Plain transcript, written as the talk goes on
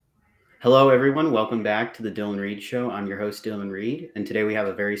Hello, everyone. Welcome back to the Dylan Reed Show. I'm your host, Dylan Reed, and today we have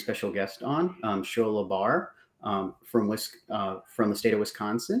a very special guest on, Shola Bar from the state of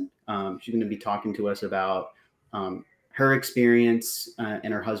Wisconsin. She's going to be talking to us about her experience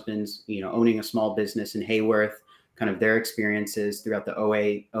and her husband's, owning a small business in Hayworth, kind of their experiences throughout the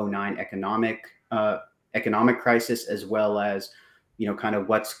 '08, '09 economic crisis, as well as kind of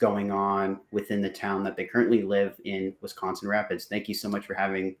what's going on within the town that they currently live in, Wisconsin Rapids. Thank you so much for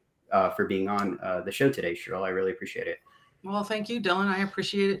being on the show today, Cheryl. I really appreciate it. Well, thank you, Dylan. I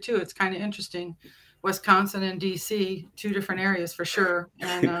appreciate it too. It's kind of interesting. Wisconsin and DC, two different areas for sure.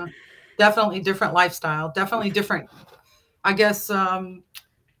 And definitely different lifestyle, definitely different, I guess,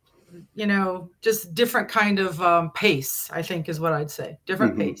 just different kind of pace, I think is what I'd say.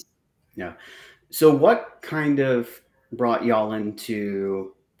 Different Hmm. pace. Yeah. So, what kind of brought y'all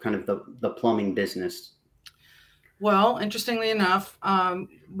into kind of the plumbing business? Well, interestingly enough,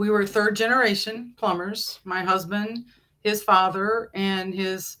 we were third generation plumbers. My husband, his father, and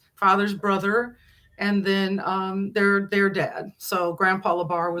his father's brother, and then their dad. So Grandpa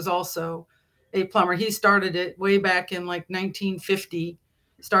Labar was also a plumber. He started it way back in like 1950.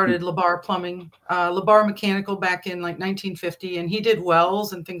 Started Labar Plumbing, Labar Mechanical back in like 1950, and he did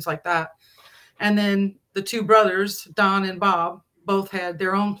wells and things like that. And then the two brothers, Don and Bob, both had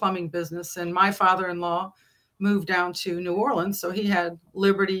their own plumbing business. And my father-in-law moved down to New Orleans, so he had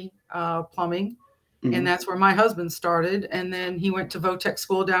Liberty Plumbing, and Hmm. that's where my husband started. And then he went to Votech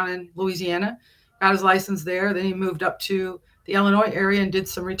School down in Louisiana, got his license there. Then he moved up to the Illinois area and did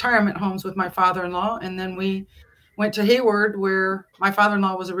some retirement homes with my father-in-law. And then we went to Hayward, where my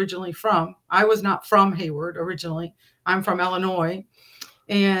father-in-law was originally from. I was not from Hayward originally. I'm from Illinois,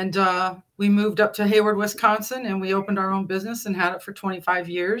 and we moved up to Hayward, Wisconsin, and we opened our own business and had it for 25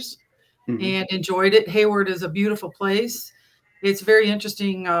 years Hmm. and enjoyed it. Hayward is a beautiful place. It's very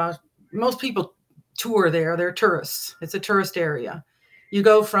interesting. Most people tour there, they're tourists. It's a tourist area. You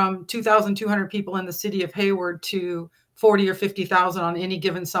go from 2,200 people in the city of Hayward to 40 or 50,000 on any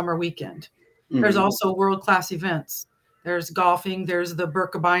given summer weekend. There's Hmm. also world class events. There's golfing. There's the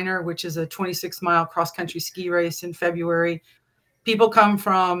Birkebeiner, which is a 26-mile cross country ski race in February. People come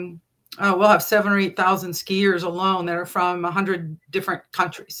from, we'll have 7 or 8,000 skiers alone that are from 100 different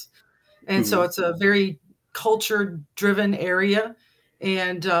countries. And so Hmm. it's a very culture driven area.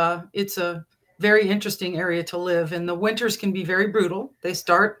 And it's a very interesting area to live. And the winters can be very brutal. They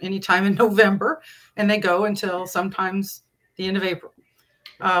start anytime in November and they go until sometimes the end of April.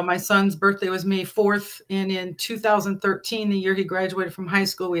 My son's birthday was May 4th. And in 2013, the year he graduated from high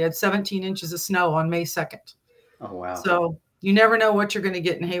school, we had 17 inches of snow on May 2nd. Oh, wow. So you never know what you're going to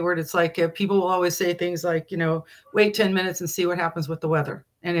get in Hayward. It's like people will always say things like, wait 10 minutes and see what happens with the weather.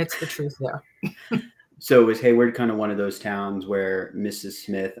 And it's the truth there. So, was Hayward kind of one of those towns where Mrs.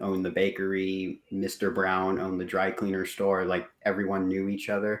 Smith owned the bakery, Mr. Brown owned the dry cleaner store, like everyone knew each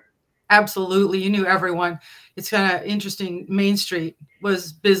other? Absolutely. You knew everyone. It's kind of interesting. Main Street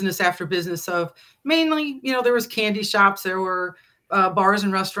was business after business of mainly, there was candy shops, there were bars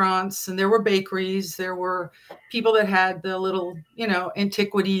and restaurants, and there were bakeries. There were people that had the little,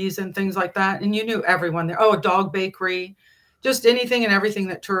 antiquities and things like that. And you knew everyone there. Oh, a dog bakery, just anything and everything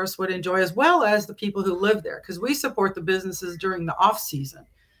that tourists would enjoy, as well as the people who live there, because we support the businesses during the off season.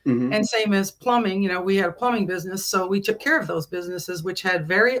 Hmm. And same as plumbing, we had a plumbing business, so we took care of those businesses, which had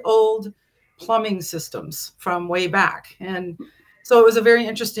very old plumbing systems from way back. And so it was a very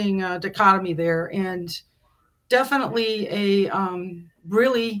interesting dichotomy there, and definitely a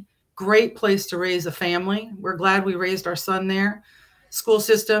really great place to raise a family. We're glad we raised our son there. School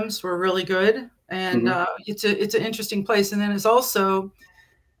systems were really good, and Hmm. it's an interesting place. And then it's also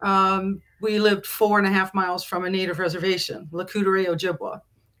we lived 4.5 miles from a native reservation, Lakudere Ojibwa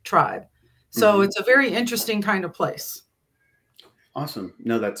tribe. So Hmm. it's a very interesting kind of place. Awesome.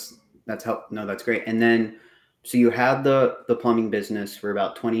 No, that's help. No, that's great. And then, so you had the plumbing business for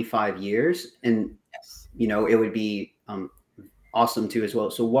about 25 years, and Yes. it would be awesome too as well.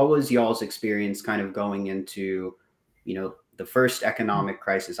 So, what was y'all's experience kind of going into, the first economic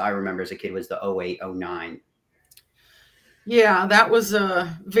crisis I remember as a kid was the '08, '09. Yeah, that was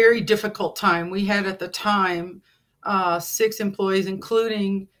a very difficult time. We had at the time 6 employees,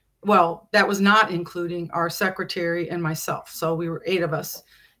 including, well, that was not including our secretary and myself. So we were 8 of us.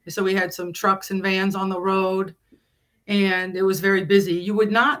 So we had some trucks and vans on the road, and it was very busy. You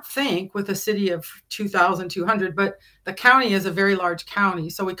would not think with a city of 2,200, but the county is a very large county.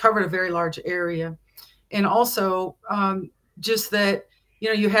 So we covered a very large area. And also, just that,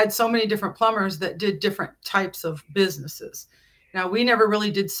 you had so many different plumbers that did different types of businesses. Now, we never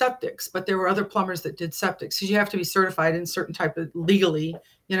really did septics, but there were other plumbers that did septics because you have to be certified in certain type of legally,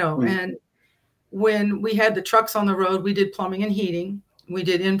 Mm-hmm. and when we had the trucks on the road, we did plumbing and heating. We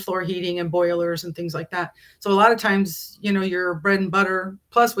did in-floor heating and boilers and things like that. So a lot of times, your bread and butter.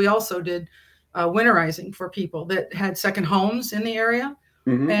 Plus, we also did winterizing for people that had second homes in the area.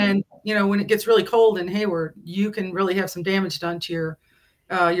 Mm-hmm. And when it gets really cold in Hayward, you can really have some damage done to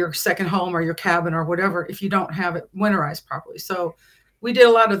your second home or your cabin or whatever if you don't have it winterized properly. So we did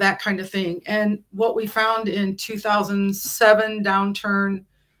a lot of that kind of thing. And what we found in 2007 downturn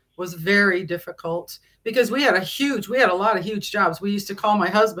was very difficult because we had a lot of huge jobs. We used to call my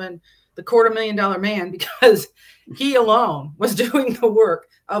husband the $250,000 man because he alone was doing the work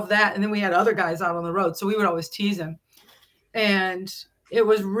of that. And then we had other guys out on the road. So we would always tease him. And it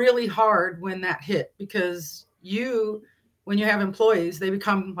was really hard when that hit because when you have employees, they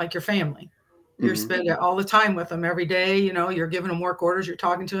become like your family. You're Mm-hmm. spending all the time with them every day. You're giving them work orders. You're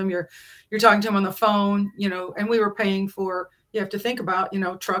talking to them. You're talking to them on the phone. And we were paying for. You have to think about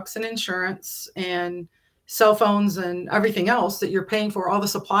trucks and insurance and cell phones and everything else that you're paying for. All the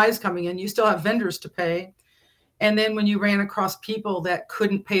supplies coming in. You still have vendors to pay. And then when you ran across people that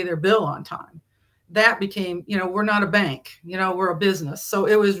couldn't pay their bill on time, that became, we're not a bank, we're a business. So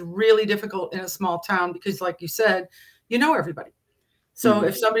it was really difficult in a small town because, like you said, everybody. So Mm-hmm.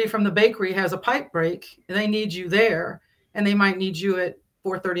 if somebody from the bakery has a pipe break, they need you there, and they might need you at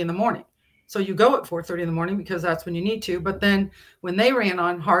 4:30 in the morning. So you go at 4:30 in the morning because that's when you need to. But then when they ran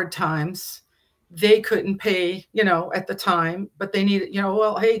on hard times, they couldn't pay, at the time, but they needed,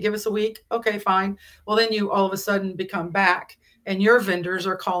 well, hey, give us a week. Okay, fine. Well, then you all of a sudden become back and your vendors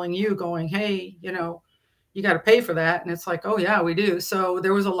are calling you going, hey, you got to pay for that. And it's like, oh yeah, we do. So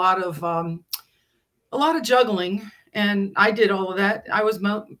there was a lot of juggling, and I did all of that. I was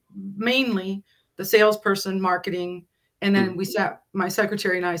mainly the salesperson, marketing, and then my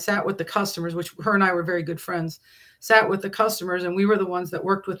secretary and I sat with the customers, which her and I were very good friends, sat with the customers, and we were the ones that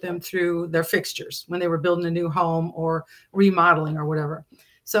worked with them through their fixtures when they were building a new home or remodeling or whatever.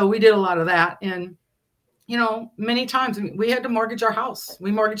 So we did a lot of that. And many times we had to mortgage our house. We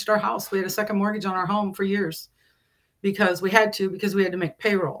mortgaged our house. We had a second mortgage on our home for years because we had to make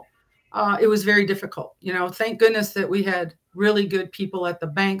payroll. It was very difficult. Thank goodness that we had really good people at the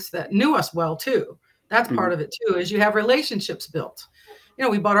banks that knew us well too. That's Mm-hmm. part of it too, is you have relationships built.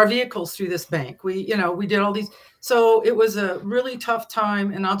 We bought our vehicles through this bank. We did all these. So it was a really tough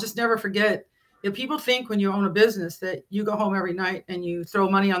time. And I'll just never forget, people think when you own a business that you go home every night and you throw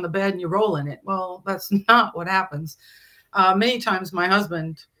money on the bed and you roll in it. Well, that's not what happens. Many times my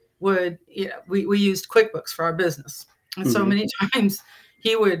husband we used QuickBooks for our business. And so Mm-hmm. many times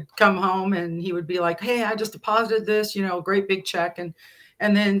he would come home and he would be like, hey, I just deposited this, great big check. And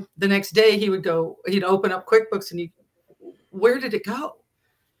then the next day he'd open up QuickBooks and where did it go?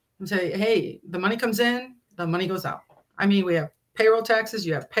 And say, hey, the money comes in, the money goes out. I mean, we have payroll taxes,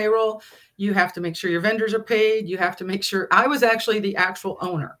 you have payroll, you have to make sure your vendors are paid, you have to make sure. I was actually the actual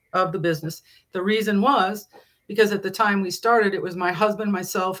owner of the business. The reason was because at the time we started, it was my husband,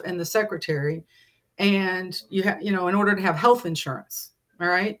 myself, and the secretary. And in order to have health insurance, all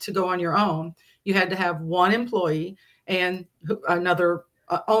right, to go on your own, you had to have one employee and another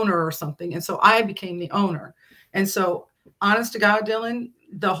owner or something. And so I became the owner. And so, honest to God, Dylan,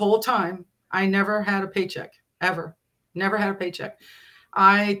 the whole time I never had a paycheck, ever. Never had a paycheck.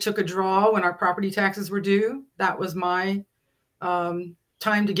 I took a draw when our property taxes were due. That was my time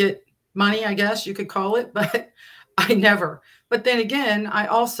to get money, I guess you could call it, but I never. But then again, I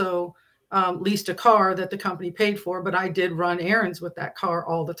also leased a car that the company paid for, but I did run errands with that car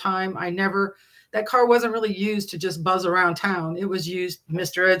all the time. That car wasn't really used to just buzz around town. It was used,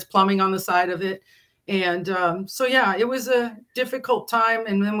 Mr. Ed's plumbing on the side of it. And so, yeah, it was a difficult time.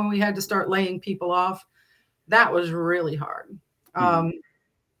 And then when we had to start laying people off, that was really hard. Mm-hmm. Um,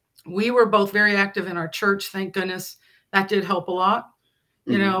 we were both very active in our church. Thank goodness that did help a lot,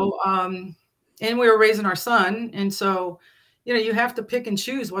 you Mm-hmm. know, and we were raising our son. And so, you have to pick and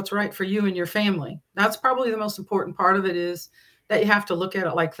choose what's right for you and your family. That's probably the most important part of it, is that you have to look at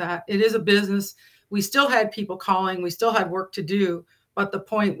it like that. It is a business. We still had people calling, we still had work to do. But the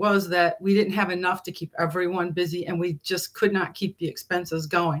point was that we didn't have enough to keep everyone busy, and we just could not keep the expenses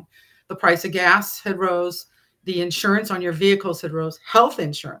going. The price of gas had rose. The insurance on your vehicles had rose. Health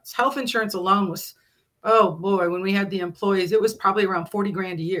insurance alone was, oh boy, when we had the employees, it was probably around 40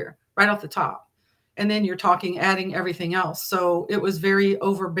 grand a year right off the top. And then you're talking adding everything else. So it was very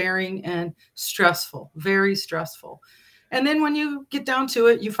overbearing and stressful, very stressful. And then when you get down to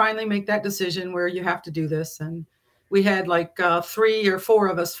it, you finally make that decision where you have to do this. And we had like 3 or 4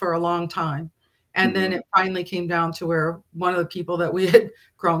 of us for a long time. And then Mm-hmm. it finally came down to where one of the people that we had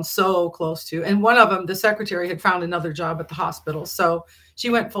grown so close to, and one of them, the secretary, had found another job at the hospital. So she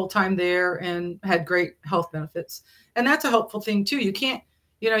went full time there and had great health benefits. And that's a helpful thing too. You can't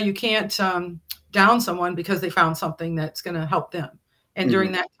down someone because they found something that's going to help them. And during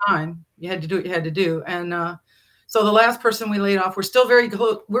Mm-hmm. that time, you had to do what you had to do. And so the last person we laid off, we're still very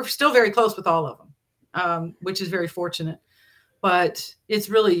close. We're still very close with all of them, which is very fortunate. But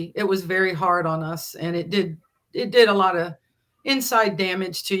it was very hard on us, and it did a lot of inside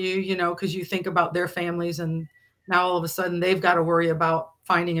damage to you, because you think about their families, and now all of a sudden they've got to worry about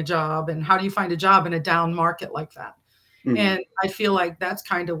finding a job, and how do you find a job in a down market like that? Mm-hmm. And I feel like that's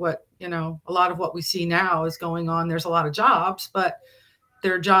kind of what, a lot of what we see now is going on. There's a lot of jobs, but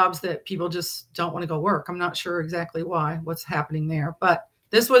there are jobs that people just don't want to go work. I'm not sure exactly what's happening there, but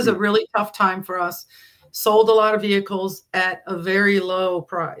this was a really tough time for us. Sold a lot of vehicles at a very low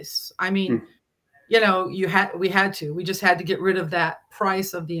price. I mean, Mm-hmm. we just had to get rid of that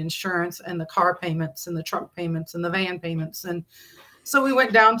price of the insurance and the car payments and the truck payments and the van payments. And so we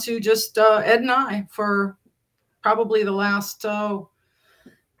went down to just Ed and I for probably the last 8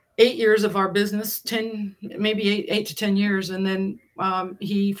 years of our business, 10, maybe 8 to 10 years. And then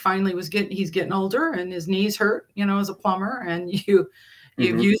he finally he's getting older and his knees hurt, as a plumber, and you've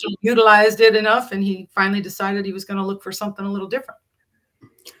Mm-hmm. utilized it enough. And he finally decided he was going to look for something a little different.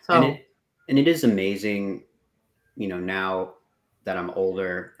 And So, it is amazing, now that I'm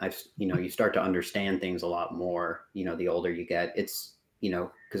older, you start to understand things a lot more, the older you get. It's,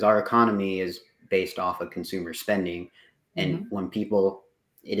 because our economy is based off of consumer spending. And mhm,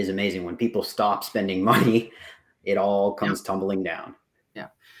 it is amazing when people stop spending money, it all yeah, comes tumbling down. yeah.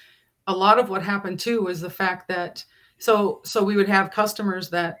 A lot of what happened too was the fact that so we would have customers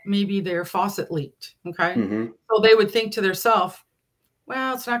that maybe their faucet leaked. Okay. Mm-hmm. So they would think to themselves,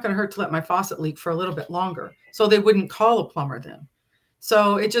 well, it's not going to hurt to let my faucet leak for a little bit longer. So they wouldn't call a plumber then.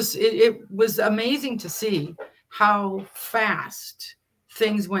 So it was amazing to see how fast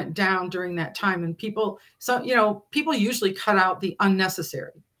things went down during that time. And people usually cut out the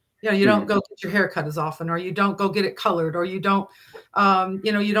unnecessary. You don't Mm-hmm. go get your hair cut as often, or you don't go get it colored, or you don't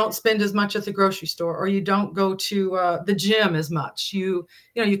spend as much at the grocery store, or you don't go to the gym as much. You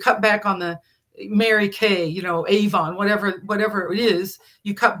cut back on the Mary Kay, Avon, whatever it is,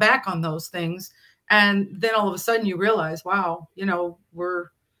 you cut back on those things. And then all of a sudden you realize, wow, we're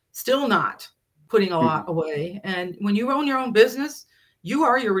still not putting a lot Mm-hmm. away. And when you own your own business, you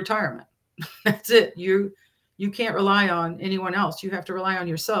are your retirement. That's it. You can't rely on anyone else. You have to rely on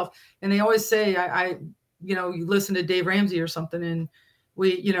yourself. And they always say, you listen to Dave Ramsey or something, and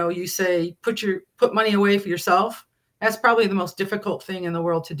you say, put money away for yourself. That's probably the most difficult thing in the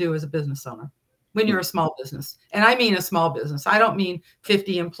world to do as a business owner when you're a small business. And I mean a small business. I don't mean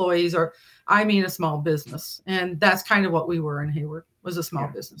 50 employees, or I mean a small business. And that's kind of what we were in Hayward, was a small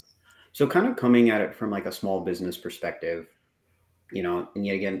Yeah. business. So kind of coming at it from like a small business perspective, and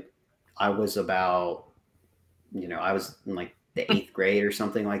yet again, I was about, I was in like the eighth grade or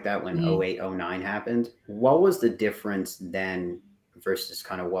something like that when Mhm. 08, 09 happened. What was the difference then versus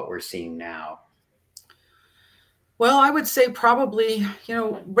kind of what we're seeing now? Well, I would say probably,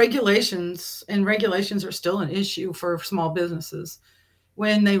 regulations are still an issue for small businesses.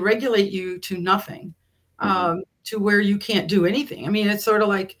 When they regulate you to nothing, Mm-hmm. to where you can't do anything. I mean, it's sort of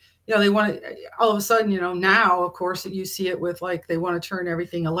like, they want to, all of a sudden, now, of course, you see it with, like, they want to turn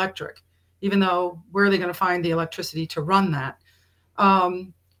everything electric, even though where are they going to find the electricity to run that?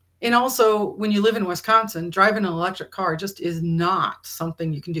 Um, and also, when you live in Wisconsin, driving an electric car just is not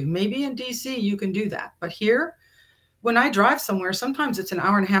something you can do. Maybe in DC you can do that, but here, when I drive somewhere, sometimes it's an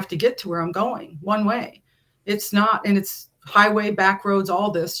hour and a half to get to where I'm going one way. It's not, and it's highway, back roads,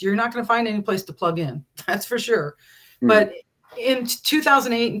 all this. You're not going to find any place to plug in. That's for sure. Mm-hmm. But in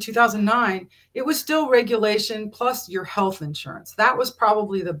 2008 and 2009, it was still regulation plus your health insurance. That was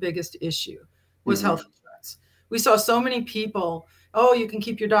probably the biggest issue, was Mm-hmm. health insurance. We saw so many people, oh, you can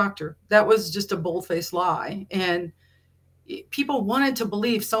keep your doctor. That was just a bold-faced lie. And people wanted to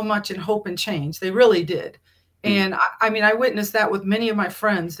believe so much in hope and change. They really did. And I mean, I witnessed that with many of my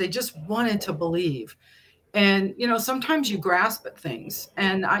friends. They just wanted to believe. And, sometimes you grasp at things.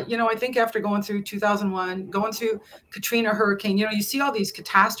 And I think after going through 2001, going through Katrina hurricane, you see all these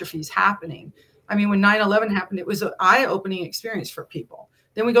catastrophes happening. I mean, when 9/11 happened, it was an eye-opening experience for people.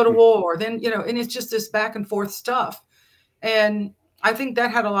 Then we go to war, then, and it's just this back and forth stuff. And I think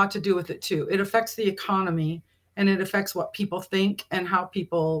that had a lot to do with it too. It affects the economy, and it affects what people think and how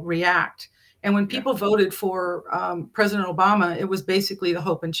people react. And when Yeah. people voted for President Obama, it was basically the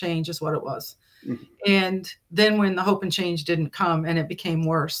hope and change is what it was. Mm-hmm. And then when the hope and change didn't come and it became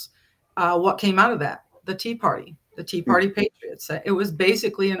worse, What came out of that? The Tea Party, the Tea Party Patriots. It was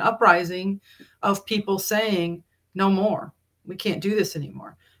basically an uprising of people saying, no more. We can't do this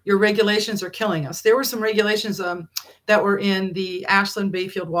anymore. Your regulations are killing us. There were some regulations that were in the Ashland,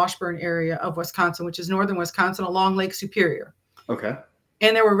 Bayfield, Washburn area of Wisconsin, which is northern Wisconsin along Lake Superior. Okay.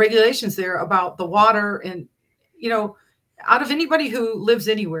 And there were regulations there about the water. And, out of anybody who lives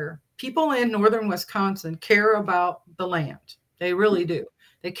anywhere, people in northern Wisconsin care about the land. They really do.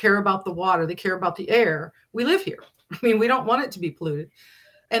 They care about the water. They care about the air. We live here. I mean, we don't want it to be polluted.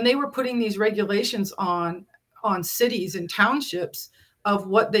 And they were putting these regulations on cities and townships of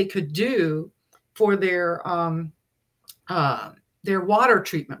what they could do for their water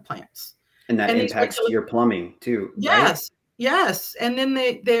treatment plants. And that And impacts your plumbing too, right? yes, yes. And then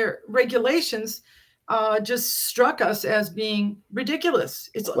their regulations just struck us as being ridiculous.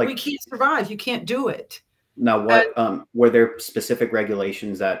 It's like, we Like, can't survive. You can't do it. now, And what were there specific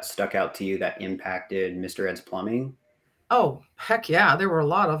regulations that stuck out to you that impacted Mr. Ed's plumbing? oh, heck yeah, there were a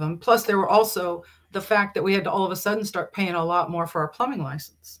lot of them. Plus, there were also the fact that we had to all of a sudden start paying a lot more for our plumbing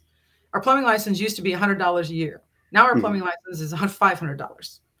license. Our plumbing license used to be $100 a year. Now our Mhm. plumbing license is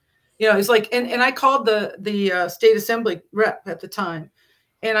 $500. It's like, and I called the state assembly rep at the time,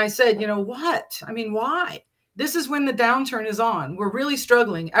 and I said, what? I mean, why? This is when the downturn is on. We're really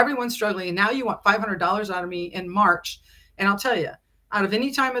struggling. Everyone's struggling. And now you want $500 out of me in March. And I'll tell you, out of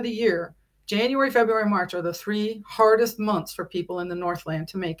any time of the year, January, February, March are the 3 hardest months for people in the Northland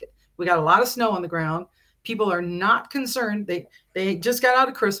to make it. We got a lot of snow on the ground. People are not concerned. They just got out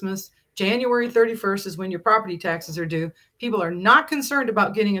of Christmas. January 31st is when your property taxes are due. People are not concerned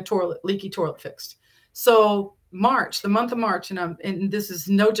about getting a leaky toilet fixed. So March, the month of March, and this is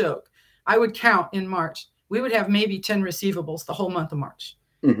no joke, I would count in March, we would have maybe 10 receivables the whole month of March.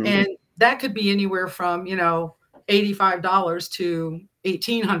 Mhm. And that could be anywhere from, $85 to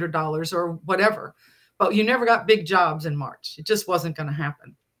 $1,800 or whatever. But you never got big jobs in March. It just wasn't going to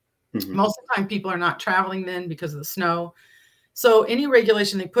happen. Mhm. Most of the time, people are not traveling then because of the snow. So any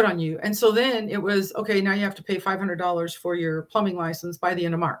regulation they put on you. And so then it was, okay, now you have to pay $500 for your plumbing license by the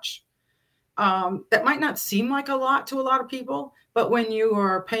end of March. That might not seem like a lot to a lot of people, but when you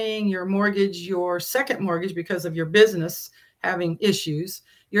are paying your mortgage, your second mortgage, because of your business having issues,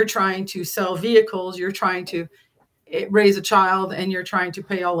 you're trying to sell vehicles, you're trying to raise a child, and you're trying to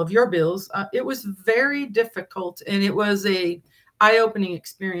pay all of your bills. It was very difficult, and it was a eye-opening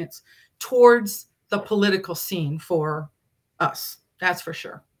experience towards the political scene for us. That's for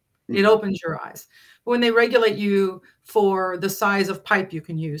sure. It Mhm. opens your eyes. When they regulate you for the size of pipe you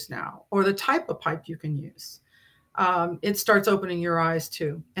can use now, or the type of pipe you can use, it starts opening your eyes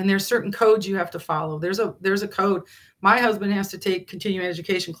too. And there's certain codes you have to follow. There's a code. My husband has to take continuing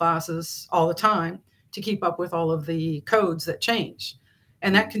education classes all the time to keep up with all of the codes that change.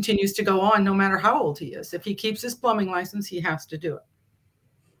 And that Mhm. continues to go on no matter how old he is. If he keeps his plumbing license, he has to do it.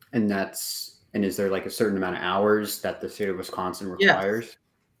 And is there like a certain amount of hours that the state of Wisconsin Yes. requires?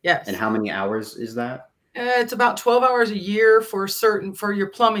 And Yes. how many hours is that? It's about 12 hours a year for your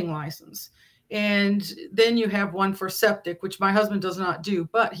plumbing license. And then you have one for septic, which my husband does not do,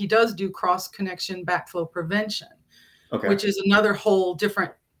 but he does do cross connection backflow prevention, Okay. which is another whole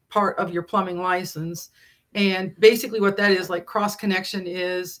different part of your plumbing license. And basically, what that is, like, cross connection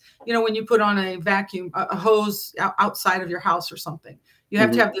is, when you put on a vacuum, a hose outside of your house or something, you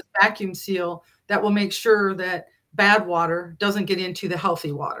have to Mhm. have this vacuum seal that will make sure that bad water doesn't get into the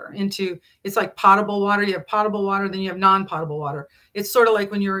healthy water. It's like potable water. You have potable water, then you have non-potable water. It's sort of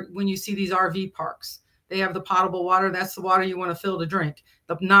like when you see these RV parks. They have the potable water. That's the water you want to fill to drink.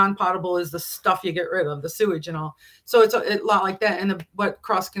 The non-potable is the stuff you get rid of, the sewage and all. So it's a lot like that. And what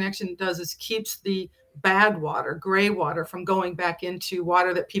cross connection does is keeps the bad water, gray water, from going back into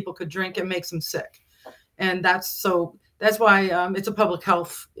water that people could drink and makes them sick. And that's why it's a public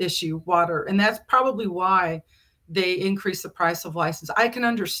health issue, water. And that's probably why they increase the price of license. I can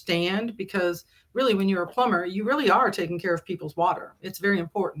understand, because really, when you're a plumber, you really are taking care of people's water. It's very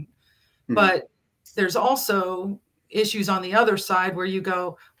important. Mhm. But there's also issues on the other side where you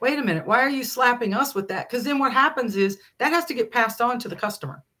go, wait a minute, why are you slapping us with that? Because then what happens is that has to get passed on to the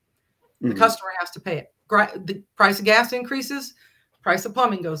customer. The Mhm. customer has to pay it. The price of gas increases, price of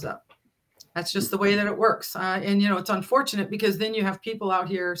plumbing goes up. That's just the way that it works. And it's unfortunate, because then you have people out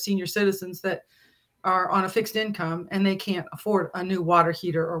here, senior citizens, that are on a fixed income and they can't afford a new water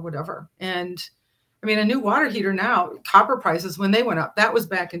heater or whatever. And I mean, a new water heater now, copper prices, when they went up, that was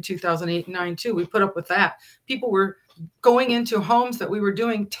back in 2008 and 9 too. We put up with that. People were going into homes that we were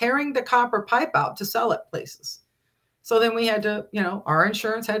doing, tearing the copper pipe out to sell at places. So then we had to, our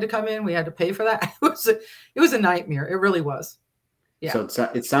insurance had to come in. We had to pay for that. It was a nightmare. It really was. Yeah. So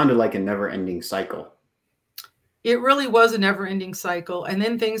it sounded like a never-ending cycle. It really was a never-ending cycle, and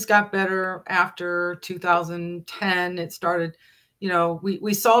then things got better after 2010. It started,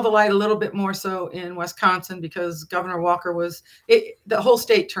 we saw the light a little bit more so in Wisconsin because Governor Walker the whole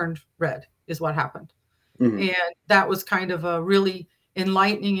state turned red is what happened. Mm-hmm. And that was kind of a really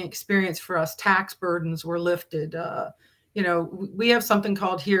enlightening experience for us. Tax burdens were lifted. We have something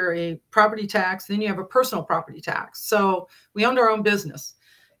called here a property tax, then you have a personal property tax. So we owned our own business.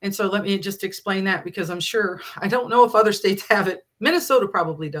 And so let me just explain that because I don't know if other states have it. Minnesota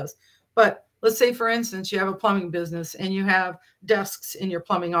probably does. But let's say, for instance, you have a plumbing business and you have desks in your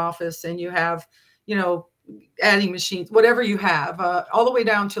plumbing office and you have, adding machines, whatever you have, all the way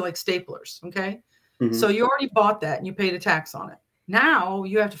down to like staplers. Okay. Mm-hmm. So you already bought that and you paid a tax on it. Now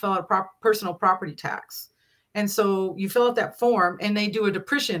you have to fill out a personal property tax. And so you fill out that form and they do a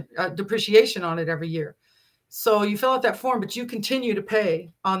depreciation on it every year. So you fill out that form, but you continue to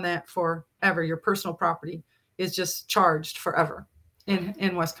pay on that forever. Your personal property is just charged forever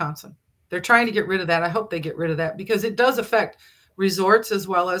in Wisconsin. They're trying to get rid of that. I hope they get rid of that because it does affect resorts as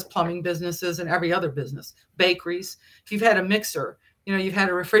well as plumbing businesses and every other business, bakeries. If you've had a mixer, you've had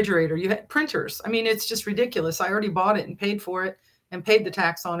a refrigerator, you had printers. I mean, it's just ridiculous. I already bought it and paid for it and paid the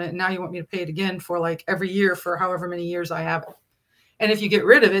tax on it. And now you want me to pay it again for like every year for however many years I have it. And if you get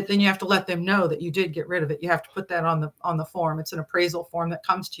rid of it, then you have to let them know that you did get rid of it. You have to put that on the form. It's an appraisal form that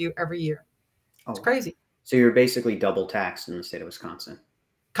comes to you every year. It's crazy. So you're basically double taxed in the state of Wisconsin.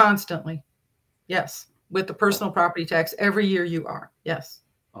 Constantly. Yes. With the personal property tax, every year you are. Yes.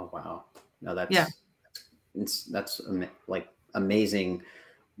 Oh, wow. No, that's like amazing,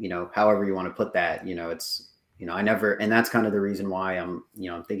 however you want to put that, I never, and that's kind of the reason why I'm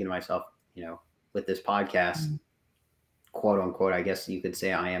thinking to myself, with this podcast, quote unquote, I guess you could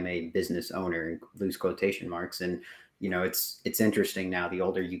say I am a business owner, loose quotation marks. And, it's interesting now, the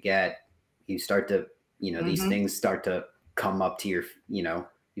older you get, you start to, these things start to come up to your,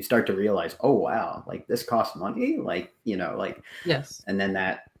 you start to realize, oh, wow, like this costs money, like, yes. And then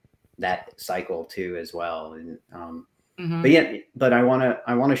that cycle too, as well. And, Mm-hmm. but I want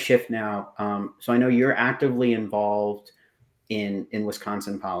to shift now. So I know you're actively involved in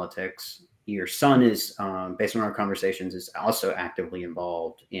Wisconsin politics. Your son is, based on our conversations, is also actively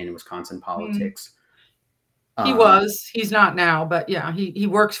involved in Wisconsin politics. He was. He's not now, but yeah, he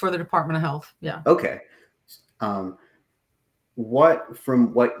works for the Department of Health. Yeah. Okay. From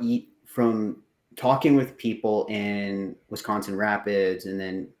talking with people in Wisconsin Rapids, and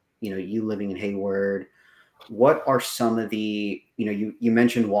then you living in Hayward, what are some of the, you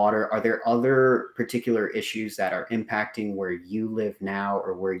mentioned water. Are there other particular issues that are impacting where you live now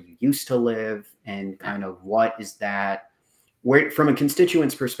or where you used to live? And kind of what is that, where, from a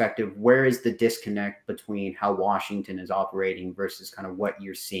constituent's perspective, where is the disconnect between how Washington is operating versus kind of what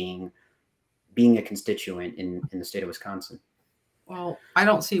you're seeing being a constituent in the state of Wisconsin? Well, I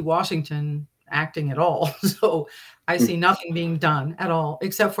don't see Washington acting at all. So I see nothing being done at all,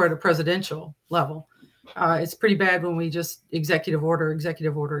 except for at a presidential level. It's pretty bad when we just executive order,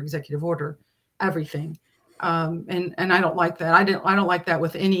 everything. And I don't like that. I don't like that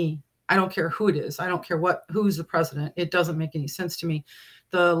with any. I don't care who it is. I don't care who's the president. It doesn't make any sense to me.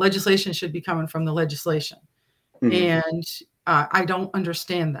 The legislation should be coming from the legislation, and I don't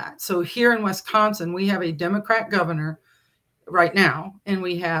understand that. So here in Wisconsin, we have a Democrat governor right now, and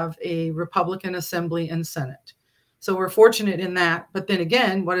we have a Republican Assembly and Senate. So we're fortunate in that. But then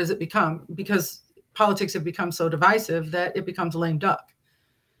again, what does it become? Because politics have become so divisive that it becomes lame duck.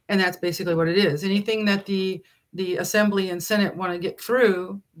 And that's basically what it is. Anything that the Assembly and Senate want to get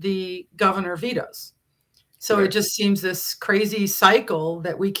through, the governor vetoes. So it just seems this crazy cycle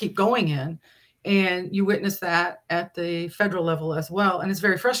that we keep going in. And you witness that at the federal level as well. And it's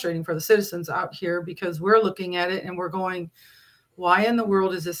very frustrating for the citizens out here because we're looking at it and we're going, why in the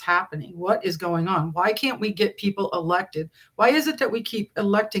world is this happening? What is going on? Why can't we get people elected? Why is it that we keep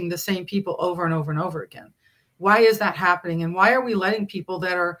electing the same people over and over and over again? Why is that happening? And why are we letting people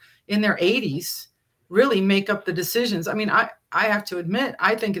that are in their 80s really make up the decisions? I mean, I have to admit,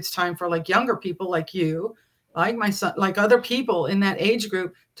 I think it's time for like younger people like you, like my son, like other people in that age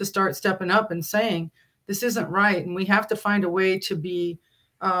group to start stepping up and saying, this isn't right. And we have to find a way to be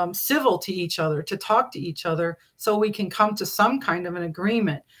civil to each other, to talk to each other so we can come to some kind of an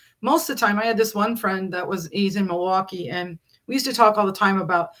agreement. Most of the time, I had this one friend he's in Milwaukee, and we used to talk all the time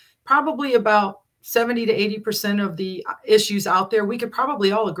about probably about 70 to 80% of the issues out there, we could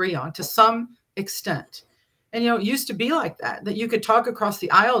probably all agree on to some extent. And, it used to be like that you could talk across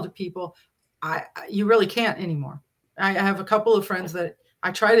the aisle to people. You really can't anymore. I have a couple of friends that I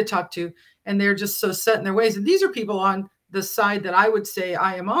try to talk to, and they're just so set in their ways. And these are people on the side that I would say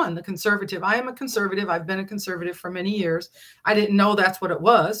I am on, the conservative. I am a conservative. I've been a conservative for many years. I didn't know that's what it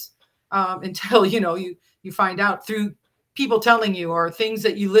was until you find out through people telling you or things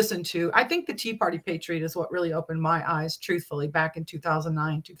that you listen to. I think the Tea Party Patriot is what really opened my eyes, truthfully, back in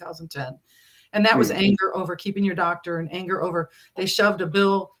 2009, 2010. And that was Mm. anger over keeping your doctor and anger over they shoved a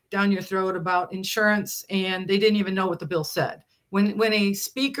bill down your throat about insurance and they didn't even know what the bill said. When a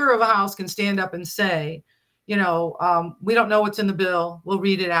speaker of a house can stand up and say, we don't know what's in the bill, we'll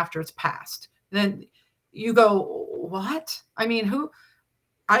read it after it's passed, then you go, what? I mean,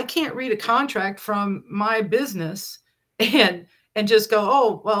 I can't read a contract from my business and just go,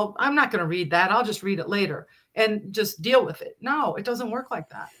 oh, well, I'm not going to read that. I'll just read it later and just deal with it. No, it doesn't work like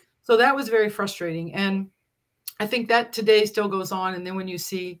that. So that was very frustrating. And I think that today still goes on. And then when you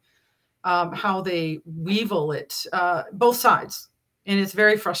see how they weevil it, both sides, and it's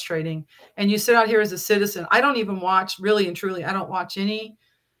very frustrating. And you sit out here as a citizen. I don't even watch, really and truly, I don't watch any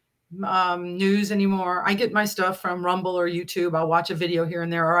news anymore. I get my stuff from Rumble or YouTube. I'll watch a video here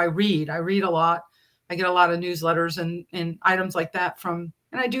and there, or I read. I read a lot. I get a lot of newsletters and items like that from,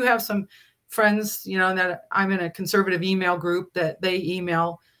 and I do have some friends, that I'm in a conservative email group that they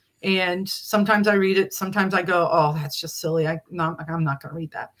email. And sometimes I read it. Sometimes I go, oh, that's just silly. I'm not going to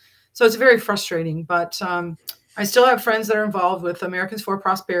read that. So it's very frustrating, but I still have friends that are involved with Americans for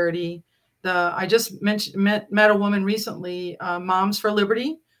Prosperity. I just met a woman recently, Moms for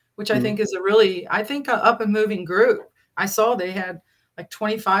Liberty, which I think is a up and moving group. I saw they had like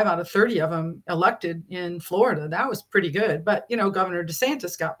 25 out of 30 of them elected in Florida. That was pretty good. But, Governor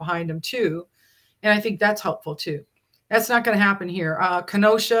DeSantis got behind him too. And I think that's helpful too. That's not going to happen here.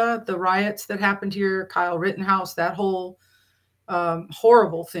 Kenosha, the riots that happened here, Kyle Rittenhouse, that whole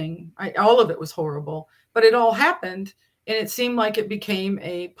horrible thing. All of it was horrible, but it all happened. And it seemed like it became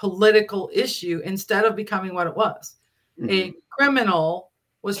a political issue instead of becoming what it was. Mm-hmm. A criminal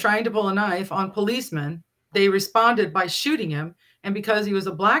was trying to pull a knife on policemen. They responded by shooting him. And because he was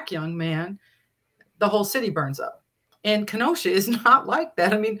a Black young man, the whole city burns up. And Kenosha is not like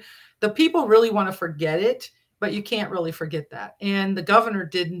that. I mean, the people really want to forget it, but you can't really forget that. And the governor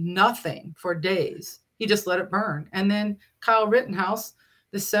did nothing for days. He just let it burn. And then Kyle Rittenhouse,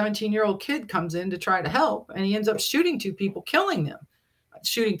 this 17-year-old kid, comes in to try to help, and he ends up shooting 2 people, killing them,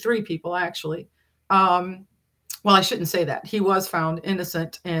 shooting 3 people, actually. Well, I shouldn't say that. He was found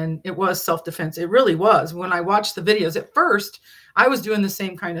innocent, and it was self-defense. It really was. When I watched the videos at first, I was doing the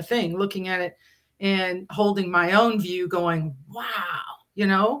same kind of thing, looking at it and holding my own view going,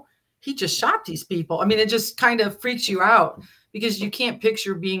 wow, he just shot these people. I mean, it just kind of freaks you out because you can't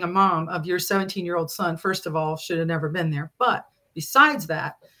picture being a mom of your 17-year-old son. First of all, should have never been there. But besides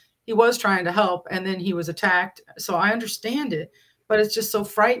that, he was trying to help, and then he was attacked. So I understand it. But it's just so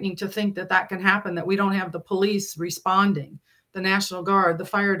frightening to think that that can happen, that we don't have the police responding, the National Guard, the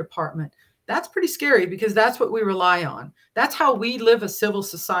fire department. That's pretty scary because that's what we rely on. That's how we live a civil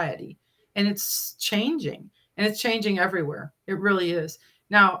society. And it's changing. And it's changing everywhere. It really is.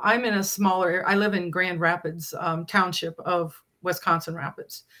 Now, I'm in a smaller area. I live in Grand Rapids Township of Wisconsin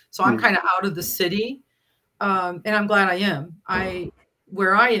Rapids. So I'm kind of out of the city. And I'm glad I am.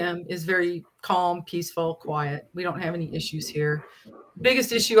 Where I am is very calm, peaceful, quiet. We don't have any issues here.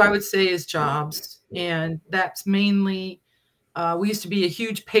 Biggest issue I would say is jobs. And that's mainly, we used to be a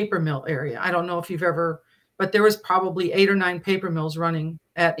huge paper mill area. I don't know if you've ever, but there was probably 8 or 9 paper mills running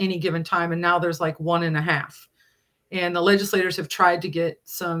at any given time. And now there's like 1.5. And the legislators have tried to get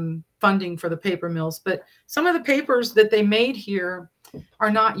some funding for the paper mills. But some of the papers that they made here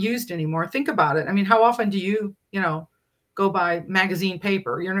are not used anymore. Think about it. I mean, how often do you go buy magazine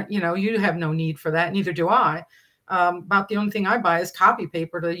paper? You have no need for that. Neither do I. About the only thing I buy is copy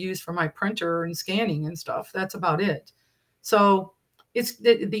paper to use for my printer and scanning and stuff. That's about it. So it's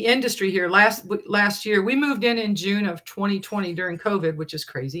the industry here. Last year, we moved in June of 2020 during COVID, which is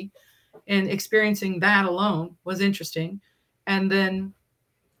crazy. And experiencing that alone was interesting. And then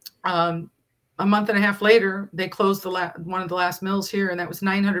a month and a half later, they closed one of the last mills here, and that was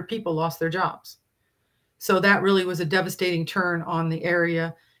 900 people lost their jobs. So that really was a devastating turn on the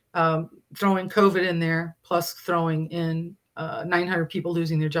area, throwing COVID in there, plus throwing in 900 people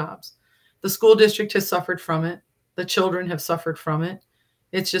losing their jobs. The school district has suffered from it. The children have suffered from it.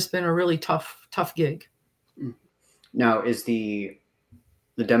 It's just been a really tough gig. Now, is the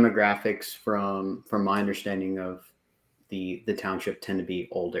demographics from my understanding of the township tend to be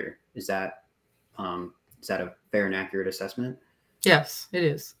older? Is that a fair and accurate assessment? Yes, it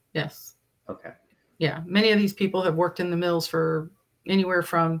is. Yes. Okay. Yeah. Many of these people have worked in the mills for anywhere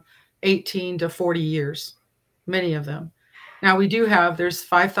from 18 to 40 years. Many of them. Now there's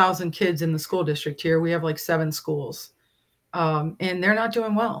 5,000 kids in the school district here. We have like 7 schools. and they're not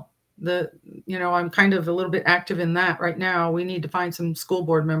doing well. The I'm kind of a little bit active in that right now. We need to find some school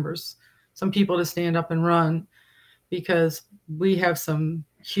board members, some people to stand up and run, because we have some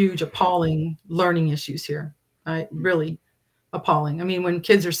huge, appalling learning issues here. Really appalling. I mean, when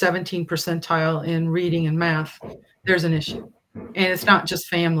kids are 17 percentile in reading and math, there's an issue. And it's not just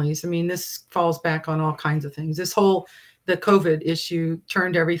families. I mean, this falls back on all kinds of things. The COVID issue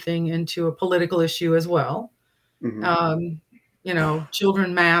turned everything into a political issue as well. Mm-hmm. Um,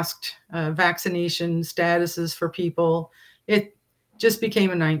 children masked, vaccination statuses for people. It just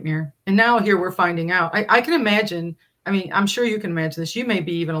became a nightmare. And now here we're finding out. I can imagine. I mean, I'm sure you can imagine this. You may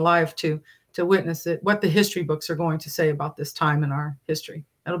be even alive to witness it. What the history books are going to say about this time in our history.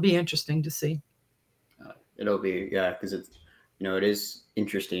 It'll be interesting to see. It'll be, yeah, because it's, it is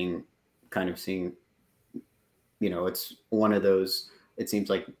interesting, kind of seeing, it's one of those. It seems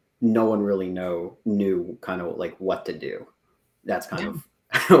like no one really knew kind of like what to do. That's kind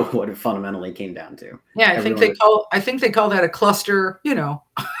of what it fundamentally came down to. Yeah, I think they call that a cluster, Yeah.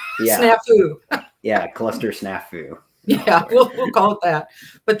 snafu. Yeah, cluster snafu. Yeah, we'll call it that.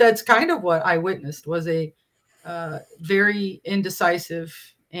 But that's kind of what I witnessed, was a very indecisive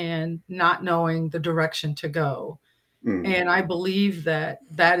and not knowing the direction to go. And I believe that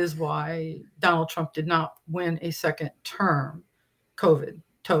is why Donald Trump did not win a second term. COVID,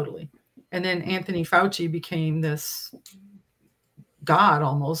 totally. And then Anthony Fauci became this god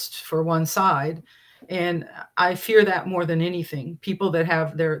almost for one side. And I fear that more than anything. People that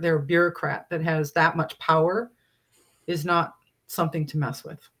have their bureaucrat that has that much power is not something to mess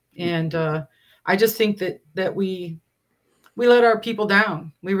with. And I just think that we let our people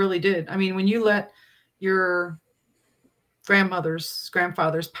down. We really did. I mean, when you let your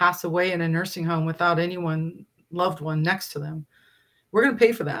grandfathers pass away in a nursing home without anyone, loved one next to them, we're going to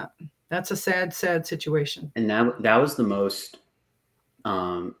pay for that. That's a sad, sad situation. And that was the most,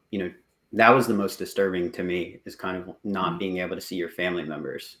 that was the most disturbing to me, is kind of not being able to see your family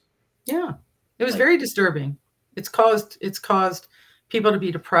members. Yeah, it was very disturbing. It's caused people to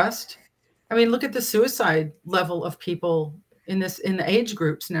be depressed. I mean, look at the suicide level of people in the age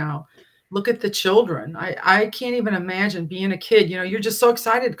groups now. Look at the children. I can't even imagine being a kid. You're just so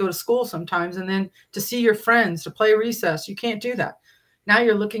excited to go to school sometimes, and then to see your friends, to play recess. You can't do that. Now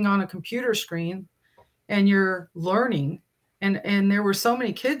you're looking on a computer screen and you're learning. And there were so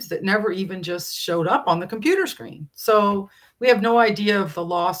many kids that never even just showed up on the computer screen. So we have no idea of the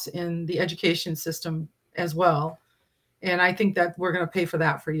loss in the education system as well. And I think that we're going to pay for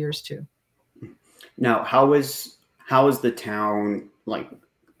that for years too. Now, how is the town, like,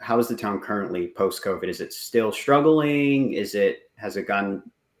 how is the town currently post COVID? Is it still struggling? Has it gotten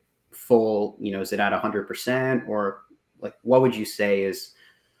full, is it at 100%, or like, what would you say is?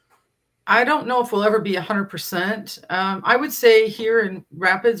 I don't know if we'll ever be 100%. I would say here in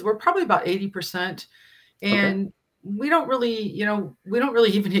Rapids, we're probably about 80%. And okay, we don't really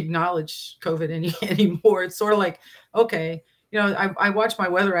even acknowledge COVID anymore. It's sort of like, okay, I watch my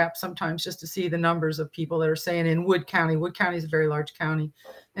weather app sometimes just to see the numbers of people that are saying in Wood County. Wood County is a very large county.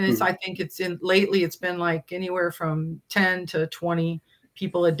 And I think lately it's been like anywhere from 10 to 20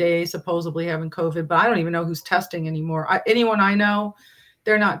 people a day supposedly having COVID, but I don't even know who's testing anymore. Anyone I know,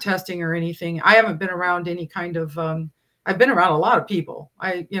 they're not testing or anything. I haven't been around any kind of, I've been around a lot of people.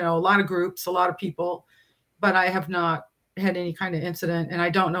 A lot of groups, a lot of people, but I have not had any kind of incident, and I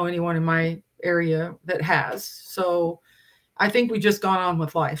don't know anyone in my area that has. So I think we've just gone on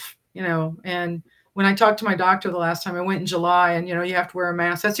with life, and when I talked to my doctor the last time, I went in July, and, you have to wear a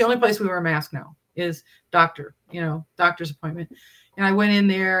mask. That's the only place we wear a mask now, is doctor's appointment. And I went in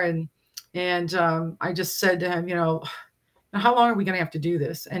there and I just said to him, now, how long are we going to have to do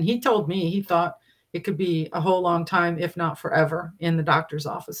this? And he told me he thought it could be a whole long time, if not forever, in the doctor's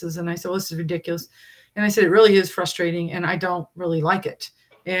offices. And I said, well, this is ridiculous. And I said, it really is frustrating, and I don't really like it.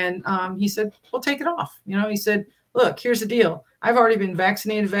 And he said, well, take it off. He said, look, here's the deal. I've already been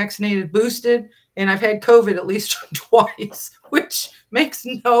vaccinated, boosted, and I've had COVID at least twice, which makes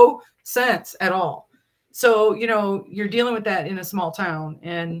no sense at all. So, you're dealing with that in a small town,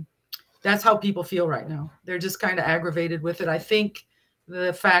 and that's how people feel right now. They're just kind of aggravated with it. I think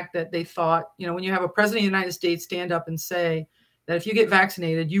the fact that they thought, when you have a president of the United States stand up and say that if you get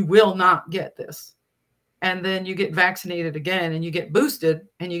vaccinated, you will not get this. And then you get vaccinated again and you get boosted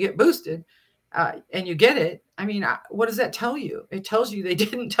and you get boosted and you get it. I mean, what does that tell you? It tells you they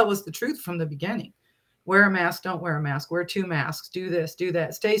didn't tell us the truth from the beginning. Wear a mask, don't wear a mask, wear 2 masks, do this, do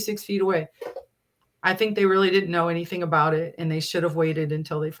that, stay 6 feet away. I think they really didn't know anything about it, and they should have waited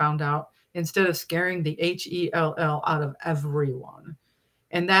until they found out, instead of scaring the HELL out of everyone.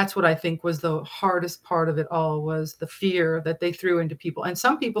 And that's what I think was the hardest part of it all, was the fear that they threw into people. And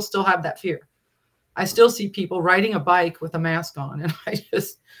some people still have that fear. I still see people riding a bike with a mask on, and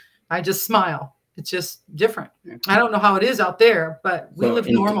I just smile. It's just different. I don't know how it is out there, but we So live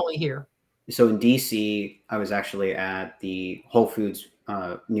in normally here. so in DC, I was actually at the Whole Foods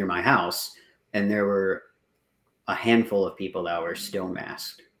near my house, and there were a handful of people that were still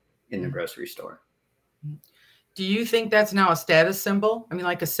masked in the Mm. grocery store. Do you think that's now a status symbol? I mean,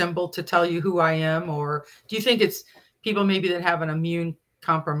 like a symbol to tell you who I am? Or do you think it's people maybe that have an immune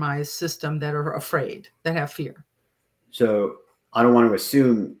compromised system that are afraid, that have fear? So I don't want to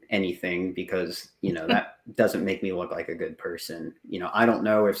assume anything because that doesn't make me look like a good person. I don't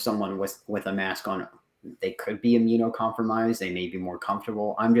know if someone with a mask on, they could be immunocompromised. They may be more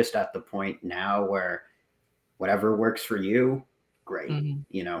comfortable. I'm just at the point now where whatever works for you, great. Mhm.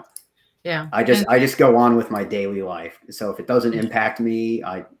 You know, Yeah. I just And I just go on with my daily life. So if it doesn't impact me,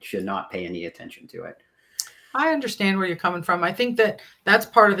 I should not pay any attention to it. I understand where you're coming from. I think that that's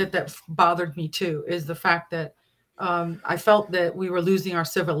part of it that bothered me too, is the fact that I felt that we were losing our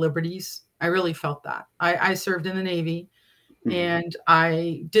civil liberties. I really felt that. I served in the Navy, Hmm. and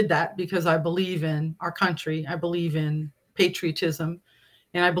I did that because I believe in our country. I believe in patriotism,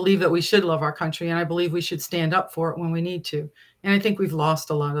 and I believe that we should love our country, and I believe we should stand up for it when we need to. And I think we've lost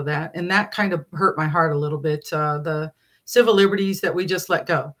a lot of that, and that kind of hurt my heart a little bit. The civil liberties that we just let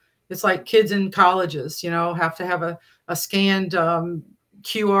go. It's like kids in colleges, have to have a scanned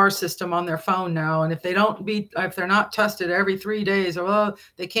QR system on their phone now, and if they're not tested every 3 days, or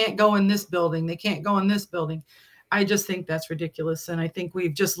they can't go in this building, they can't go in this building. I just think that's ridiculous, and I think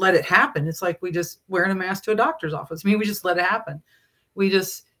we've just let it happen. It's like we just wearing a mask to a doctor's office. I mean, we just let it happen. We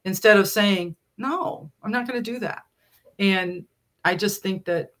just, instead of saying, no, I'm not going to do that. And I just think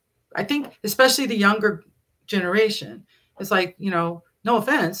that, I think especially the younger generation, it's like, no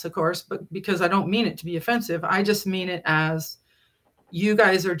offense, of course, but because I don't mean it to be offensive, I just mean it as, you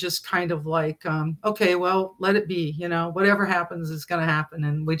guys are just kind of like, okay, well, let it be, whatever happens is going to happen,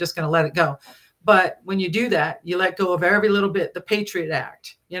 and we're just going to let it go. But when you do that, you let go of every little bit. The Patriot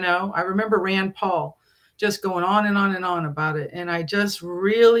Act, I remember Rand Paul just going on and on and on about it. And I just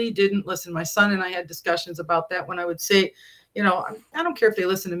really didn't listen. My son and I had discussions about that, when I would say, I don't care if they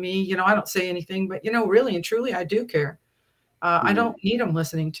listen to me, I don't say anything, but, really and truly, I do care. I Hmm. don't need them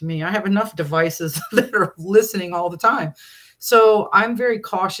listening to me. I have enough devices that are listening all the time. So I'm very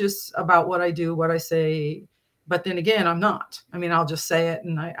cautious about what I do, what I say. But then again, I'm not. I mean, I'll just say it,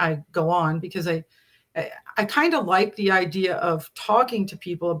 and I go on, because I kind of like the idea of talking to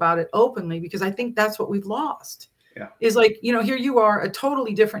people about it openly, because I think that's what we've lost. Yeah. Is like, here you are, a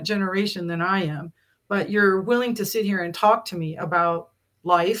totally different generation than I am, but you're willing to sit here and talk to me about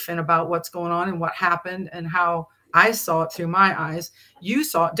life and about what's going on and what happened and how I saw it through my eyes. You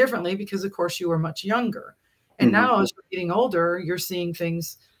saw it differently because, of course, you were much younger. And Hmm. now, as you're getting older, you're seeing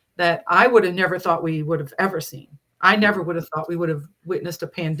things that I would have never thought we would have ever seen. I never would have thought we would have witnessed a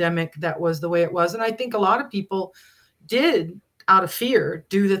pandemic that was the way it was. And I think a lot of people did, out of fear,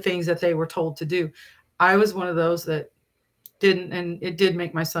 do the things that they were told to do. I was one of those that didn't, and it did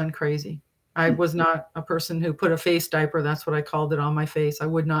make my son crazy. I was not a person who put a face diaper, that's what I called it, on my face. I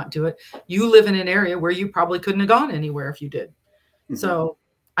would not do it. You live in an area where you probably couldn't have gone anywhere if you did. Hmm. So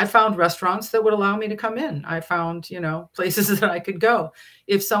I found restaurants that would allow me to come in. I found, places that I could go.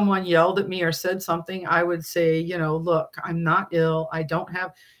 If someone yelled at me or said something, I would say, look, I'm not ill. I don't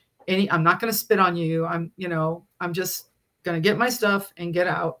have I'm not going to spit on you. I'm just going to get my stuff and get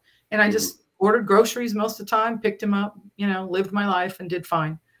out. And I Hmm. just ordered groceries most of the time, picked them up, lived my life and did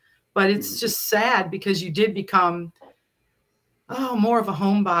fine. But it's Hmm. just sad, because you did become, more of a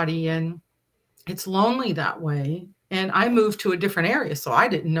homebody, and it's lonely that way. And I moved to a different area, so I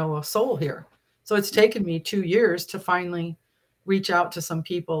didn't know a soul here. So it's taken me 2 years to finally reach out to some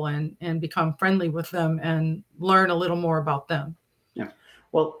people and become friendly with them and learn a little more about them. Yeah.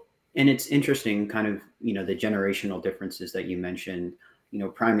 Well, and it's interesting, kind of, the generational differences that you mentioned.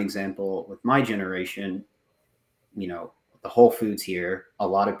 Prime example with my generation, you know, the Whole Foods here, a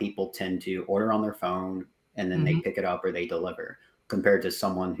lot of people tend to order on their phone and then they Mhm. pick it up or they deliver, compared to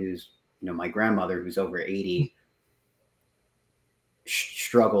someone who's, my grandmother who's over 80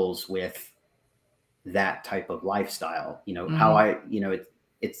 struggles with that type of lifestyle. How Mhm.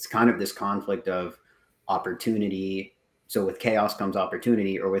 it's kind of this conflict of opportunity. So with chaos comes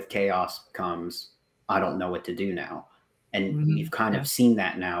opportunity, or with chaos comes, I don't know what to do now. And we've Mhm. kind of Yeah. seen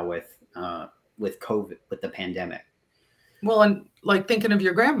that now with COVID, with the pandemic. Well, and like thinking of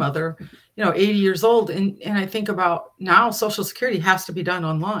your grandmother, 80 years old, and I think about now Social Security has to be done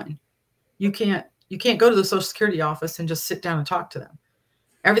online. You can't go to the Social Security office and just sit down and talk to them.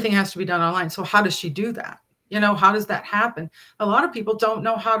 Everything has to be done online. So how does she do that? How does that happen? A lot of people don't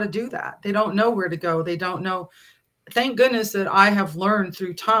know how to do that. They don't know where to go. They don't know. Thank goodness that I have learned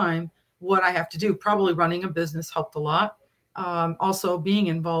through time what I have to do. Probably running a business helped a lot. Also, being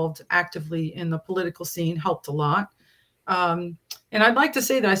involved actively in the political scene helped a lot. Um, and I'd like to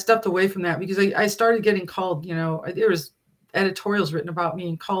say that I stepped away from that because I started getting called, there was editorials written about me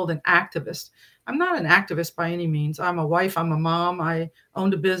and called an activist. I'm not an activist by any means. I'm a wife. I'm a mom. I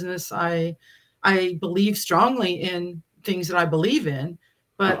owned a business. I believe strongly in things that I believe in,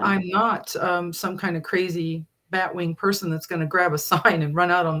 but Uh-huh. I'm not some kind of crazy batwing person that's going to grab a sign and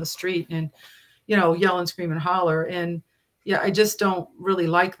run out on the street and yell and scream and holler. And yeah, I just don't really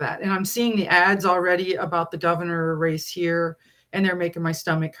like that. And I'm seeing the ads already about the governor race here, and they're making my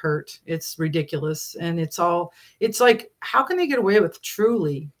stomach hurt. It's ridiculous. And it's like, how can they get away with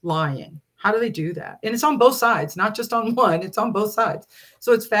truly lying? How do they do that? And it's on both sides, not just on one, it's on both sides.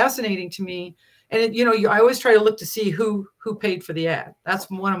 So it's fascinating to me. And I always try to look to see who paid for the ad. That's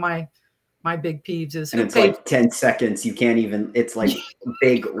one of my big peeves is And who it's paid. like 10 seconds. You can't even, it's like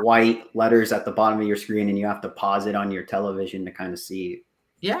big white letters at the bottom of your screen, and you have to pause it on your television to kind of see.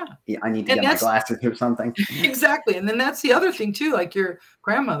 Yeah. I need to And get my that's glasses or something. exactly. And then that's the other thing too, like your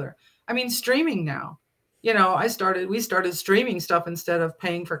grandmother. I mean, streaming now. We started streaming stuff instead of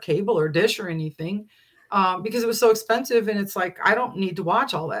paying for cable or dish or anything, because it was so expensive. And it's like, I don't need to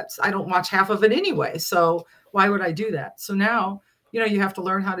watch all that. I don't watch half of it anyway. So why would I do that? So now, you have to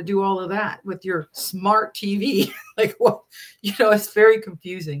learn how to do all of that with your smart TV. Like, what, it's very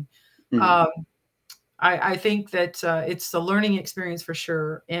confusing. Mhm. Um, I think that it's a learning experience for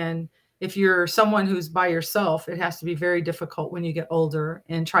sure. And if you're someone who's by yourself, it has to be very difficult when you get older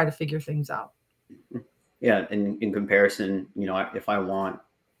and try to figure things out. Yeah. And in comparison, if I want,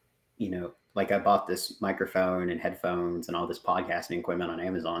 like I bought this microphone and headphones and all this podcasting equipment on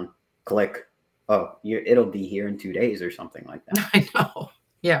Amazon, click, oh, it'll be here in 2 days or something like that. I know.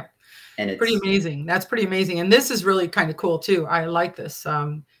 Yeah. And Pretty it's, amazing. That's pretty amazing. And this is really kind of cool too. I like this.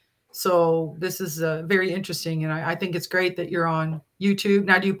 So this is very interesting. And I think it's great that you're on YouTube.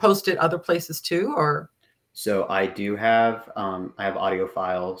 Now, do you post it other places too, or? so I have audio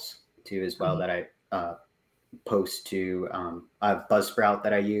files too as well that I post to, I have Buzzsprout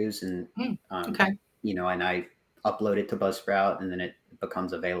that I use, and Mm, um, okay. and I upload it to Buzzsprout, and then it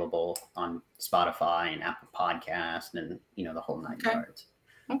becomes available on Spotify and Apple Podcast, and the whole nine Okay. yards.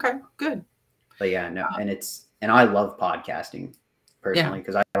 Okay. Good. But yeah, no, and I love podcasting Yeah. personally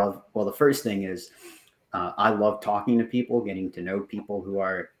because I love. Well, the first thing is I love talking to people, getting to know people who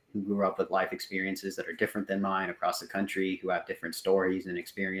grew up with life experiences that are different than mine across the country, who have different stories and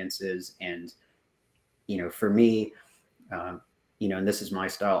experiences, and for me, um, and this is my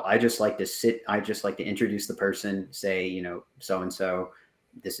style. I just like to sit. I just like to introduce the person, say, so and so,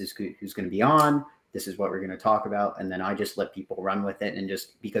 this is who's going to be on. This is what we're going to talk about, and then I just let people run with it. And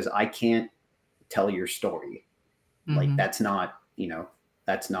just because I can't tell your story, like Hmm. that's not in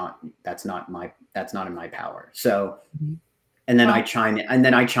my power. So, Hmm. and then Well, I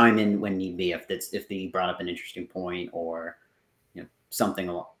chime in when need be if they brought up an interesting point, or something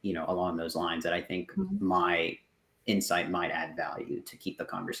along those lines that I think mhm. my insight might add value to keep the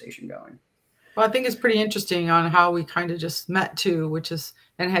conversation going. Well, I think it's pretty interesting on how we kind of just met too, which is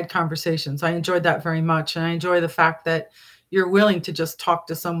and had conversations. I enjoyed that very much, and I enjoy the fact that you're willing to just talk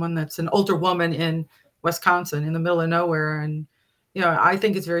to someone that's an older woman in Wisconsin, in the middle of nowhere. And I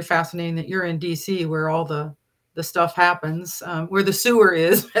think it's very fascinating that you're in D.C., where all the stuff happens, where the sewer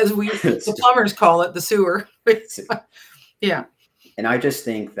is, as the plumbers call it, the sewer. Yeah. And I just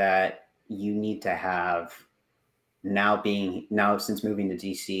think that you need to have, now since moving to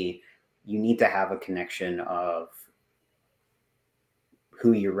DC, you need to have a connection of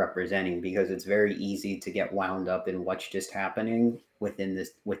who you're representing, because it's very easy to get wound up in what's just happening within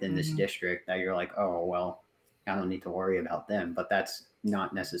this Hmm. district, that you're like, oh well, I don't need to worry about them. But that's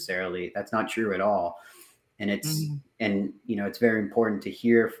not true at all. And Hmm. it's very important to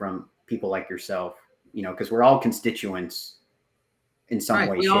hear from people like yourself, because we're all constituents in some Right.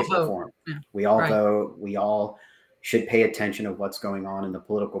 way, We all shape, or vote. form. Yeah. We all Right. vote. We all should pay attention of what's going on in the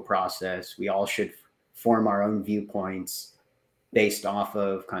political process. We all should form our own viewpoints based off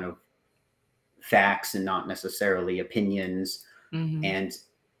of kind of facts and not necessarily opinions. Hmm. And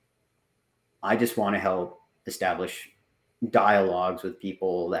I just want to help establish dialogues with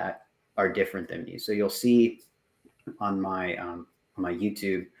people that are different than me. So you'll see on my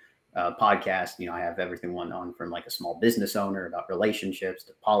YouTube podcast, I have everything one on, from like a small business owner about relationships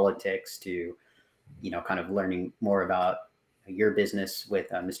to politics to kind of learning more about your business with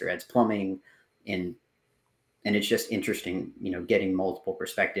Mr. Ed's Plumbing, and and it's just interesting, getting multiple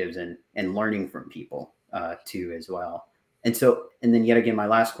perspectives and learning from people too as well. And so, and then yet again, my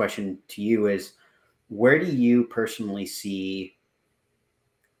last question to you is, where do you personally see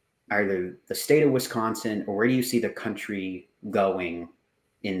either the state of Wisconsin, or where do you see the country going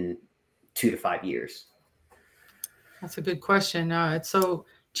in 2 to 5 years? That's a good question. It's so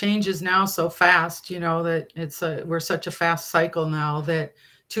changes now so fast, that we're such a fast cycle now that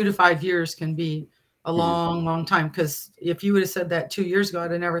 2 to 5 years can be a Hmm. long, long time. Because if you would have said that 2 years ago,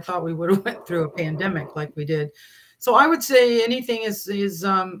 I'd have never thought we would have went through a pandemic like we did. So I would say anything is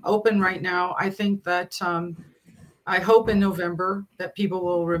open right now. I think that I hope in November that people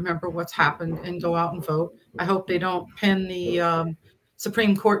will remember what's happened and go out and vote. I hope they don't pin the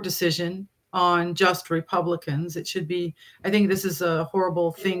Supreme Court decision on just Republicans. It should be, I think this is a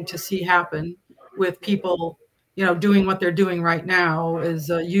horrible thing to see happen with people, doing what they're doing right now is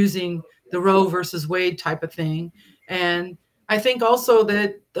using the Roe versus Wade type of thing. And I think also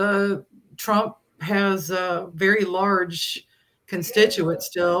that Trump has a very large constituent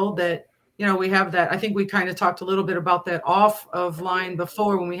still that we have that. I think we kind of talked a little bit about that off of line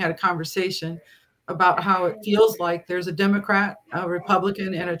before when we had a conversation about how it feels like there's a Democrat, a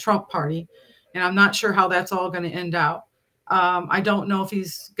Republican, and a Trump party. And I'm not sure how that's all going to end out. I don't know if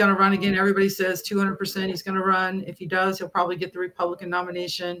he's going to run again. Everybody says 200% he's going to run. If he does, he'll probably get the Republican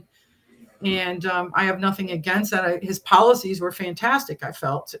nomination. And I have nothing against that. His policies were fantastic, I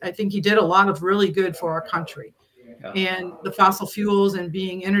felt. I think he did a lot of really good for our country, Yeah. and the fossil fuels and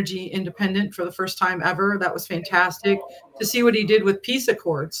being energy independent for the first time ever. That was fantastic to see what he did with peace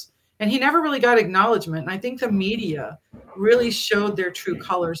accords. And he never really got acknowledgement. And I think the media really showed their true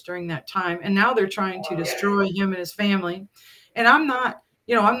colors during that time. And now they're trying to destroy him and his family. And I'm not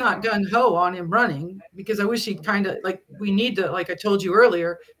gun ho on him running, because I wish he'd kind of like, we need to, like I told you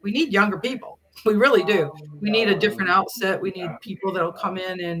earlier, we need younger people. We really do. We need a different outset. We need people that'll come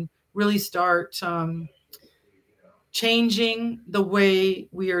in and really start changing the way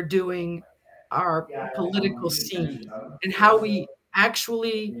we are doing our political scene and how we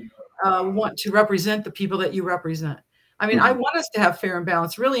actually want to represent the people that you represent. I mean, I Hmm. want us to have fair and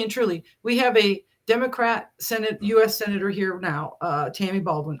balance, really and truly. We have a Democrat U.S. Senator here now, Tammy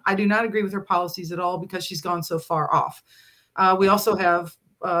Baldwin. I do not agree with her policies at all because she's gone so far off. We also have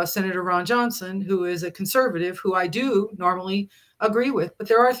Senator Ron Johnson, who is a conservative, who I do normally agree with, but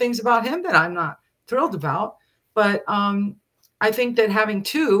there are things about him that I'm not thrilled about. But I think that having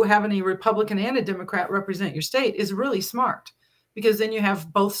a Republican and a Democrat represent your state is really smart, because then you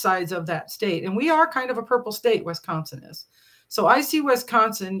have both sides of that state. And we are kind of a purple state, Wisconsin is. So I see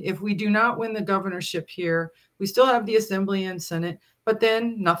Wisconsin, if we do not win the governorship here, we still have the assembly and Senate, but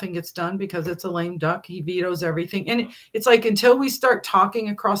then nothing gets done because it's a lame duck. He vetoes everything. And it's like, until we start talking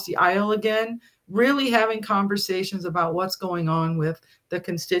across the aisle again, really having conversations about what's going on with the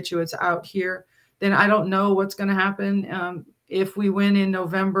constituents out here, then I don't know what's going to happen. If we win in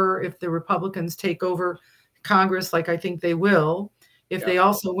November, if the Republicans take over Congress, like I think they will, if they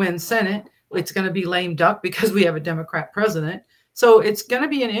also win Senate, it's going to be lame duck because we have a Democrat president. So it's going to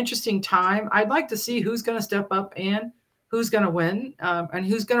be an interesting time. I'd like to see who's going to step up and who's going to win, and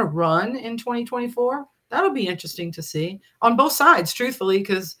who's going to run in 2024. That'll be interesting to see on both sides, truthfully,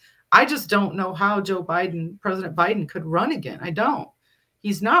 because I just don't know how President Biden could run again. I don't.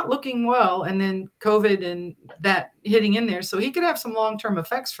 He's not looking well, and then COVID and that hitting in there, so he could have some long-term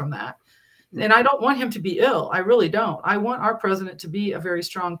effects from that. And I don't want him to be ill. I really don't. I want our president to be a very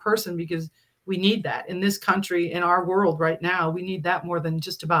strong person, because we need that in this country, in our world right now. We need that more than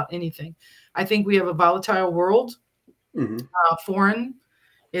just about anything. I think we have a volatile world, Hmm. foreign.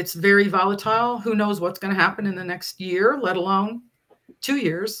 It's very volatile. Who knows what's going to happen in the next year, let alone 2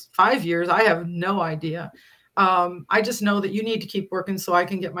 years, 5 years. I have no idea. I just know that you need to keep working so I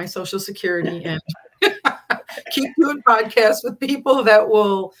can get my Social Security and keep doing podcasts with people that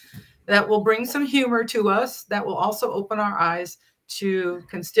will bring some humor to us, that will also open our eyes to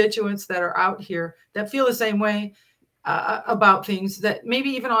constituents that are out here that feel the same way about things, that maybe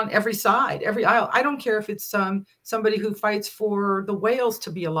even on every side, every aisle. I don't care if it's somebody who fights for the whales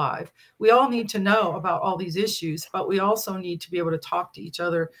to be alive. We all need to know about all these issues, but we also need to be able to talk to each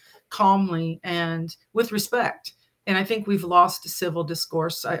other calmly and with respect. And I think we've lost civil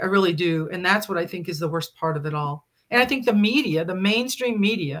discourse. I really do. And that's what I think is the worst part of it all. And I think the media, the mainstream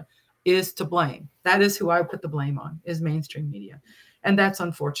media, is to blame. That is who I put the blame on, is mainstream media. And that's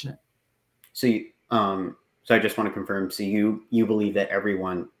unfortunate. So, so I just want to confirm. So you believe that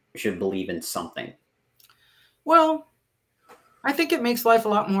everyone should believe in something. Well, I think it makes life a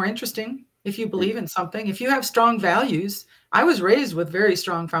lot more interesting if you believe in something. If you have strong values, I was raised with very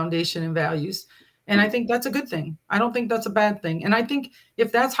strong foundation and values. And I Mhm. think that's a good thing. I don't think that's a bad thing. And I think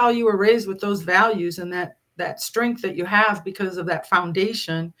if that's how you were raised with those values and that strength that you have because of that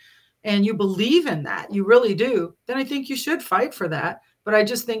foundation, and you believe in that, you really do, then I think you should fight for that. But I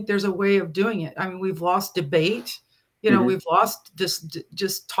just think there's a way of doing it. I mean, we've lost debate. Mhm. We've lost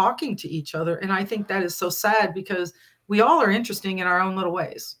just talking to each other, and I think that is so sad because we all are interesting in our own little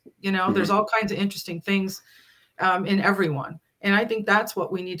ways. There's Mhm. all kinds of interesting things in everyone. And I think that's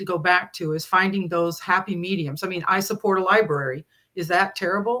what we need to go back to is finding those happy mediums. I mean, I support a library. Is that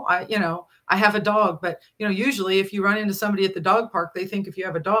terrible? I have a dog, but usually if you run into somebody at the dog park, they think if you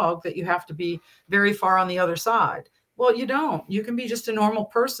have a dog that you have to be very far on the other side. Well, you don't. You can be just a normal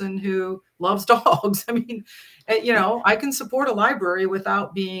person who loves dogs. I mean, I can support a library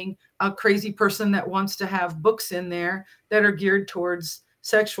without being a crazy person that wants to have books in there that are geared towards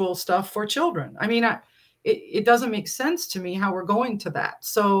sexual stuff for children. I mean, it doesn't make sense to me how we're going to that.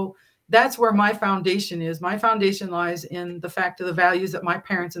 So that's where my foundation is. My foundation lies in the fact of the values that my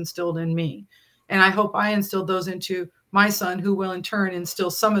parents instilled in me. And I hope I instilled those into my son, who will in turn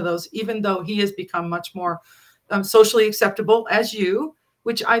instill some of those, even though he has become much more socially acceptable as you,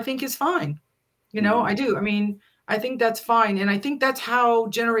 which I think is fine. Mhm. I do. I mean, I think that's fine. And I think that's how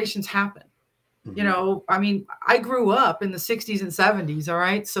generations happen. Mhm. I mean, I grew up in the 60s and 70s, all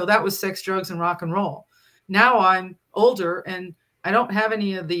right? So that was sex, drugs, and rock and roll. Now I'm older and I don't have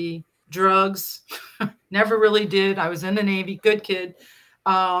any of the drugs. Never really did. I was in the Navy, good kid.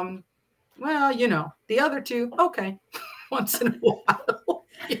 Um, well, the other two, okay, once in a while.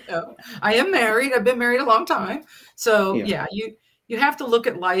 I am married. I've been married a long time. So Yeah. yeah, you have to look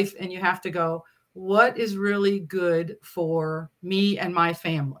at life and you have to go, what is really good for me and my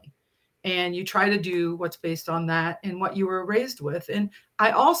family? And you try to do what's based on that and what you were raised with. And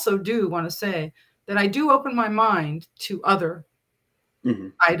I also do want to say that I do open my mind to other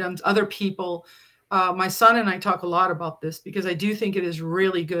Mhm. items, other people. My son and I talk a lot about this because I do think it is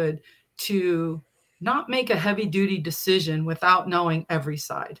really good to not make a heavy duty decision without knowing every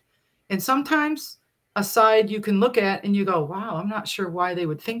side. And sometimes a side you can look at and you go, wow, I'm not sure why they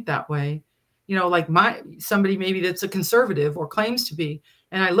would think that way. Like somebody maybe that's a conservative or claims to be.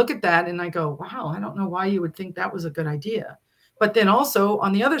 And I look at that and I go, wow, I don't know why you would think that was a good idea. But then also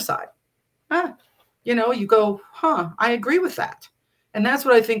on the other side, ah, you go, huh, I agree with that. And that's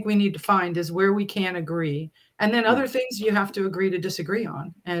what I think we need to find is where we can agree. And then other Mhm. things you have to agree to disagree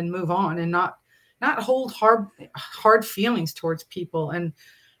on and move on and not hold hard feelings towards people. And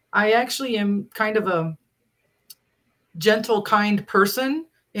I actually am kind of a gentle, kind person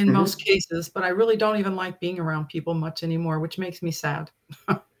in most Mhm. cases, but I really don't even like being around people much anymore, which makes me sad.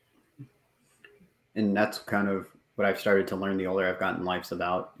 And that's kind of what I've started to learn the older I've gotten. Life's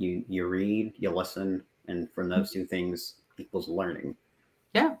about you read, you listen, and from those two things equals learning.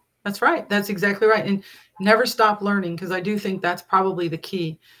 Yeah, that's right. That's exactly right. And never stop learning because I do think that's probably the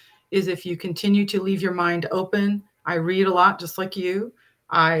key is if you continue to leave your mind open. I read a lot just like you.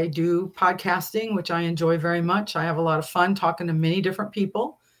 I do podcasting, which I enjoy very much. I have a lot of fun talking to many different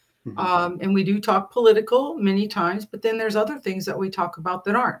people. Mhm. And we do talk political many times, but then there's other things that we talk about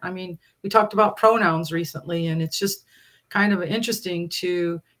that aren't. I mean, we talked about pronouns recently, and it's just kind of interesting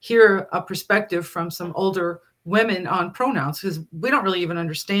to hear a perspective from some older women on pronouns because we don't really even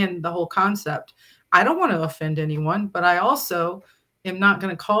understand the whole concept. I don't want to offend anyone, but I also am not going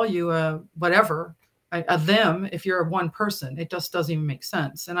to call you a whatever, a them, if you're one person. It just doesn't even make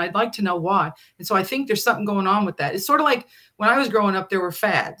sense. And I'd like to know why. And so I think there's something going on with that. It's sort of like when I was growing up, there were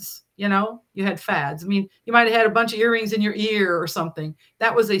fads. You had fads. I mean, you might have had a bunch of earrings in your ear or something.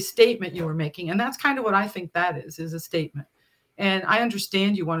 That was a statement you were making. And that's kind of what I think that is a statement. And I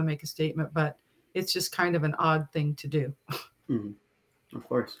understand you want to make a statement, but it's just kind of an odd thing to do. Mhm. Of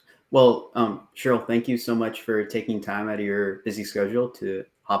course. Well, Cheryl, thank you so much for taking time out of your busy schedule to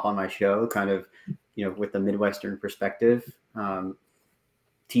hop on my show, kind of, with the Midwestern perspective.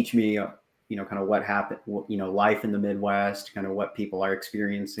 Teach me, kind of what happened, life in the Midwest, kind of what people are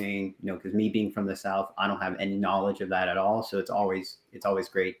experiencing, because me being from the South, I don't have any knowledge of that at all. So it's always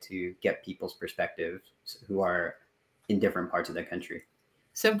great to get people's perspectives who are in different parts of the country.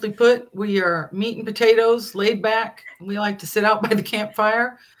 Simply put, we are meat and potatoes, laid back. We like to sit out by the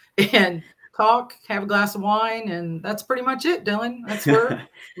campfire and talk, have a glass of wine, and that's pretty much it, Dylan. That's we're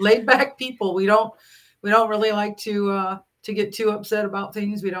laid back people. We don't really like to get too upset about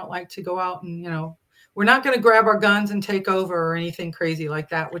things. We don't like to go out and we're not going to grab our guns and take over or anything crazy like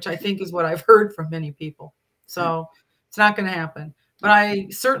that, which I think is what I've heard from many people. So it's not going to happen. But I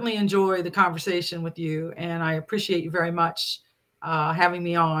certainly enjoy the conversation with you, and I appreciate you very much having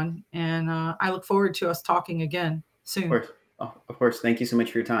me on. And I look forward to us talking again Of soon. course. Oh, of course. Thank you so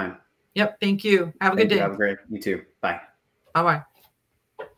much for your time. Yep. Thank you. Have a good Thank you. day. Have a great, you too. Bye. Bye bye.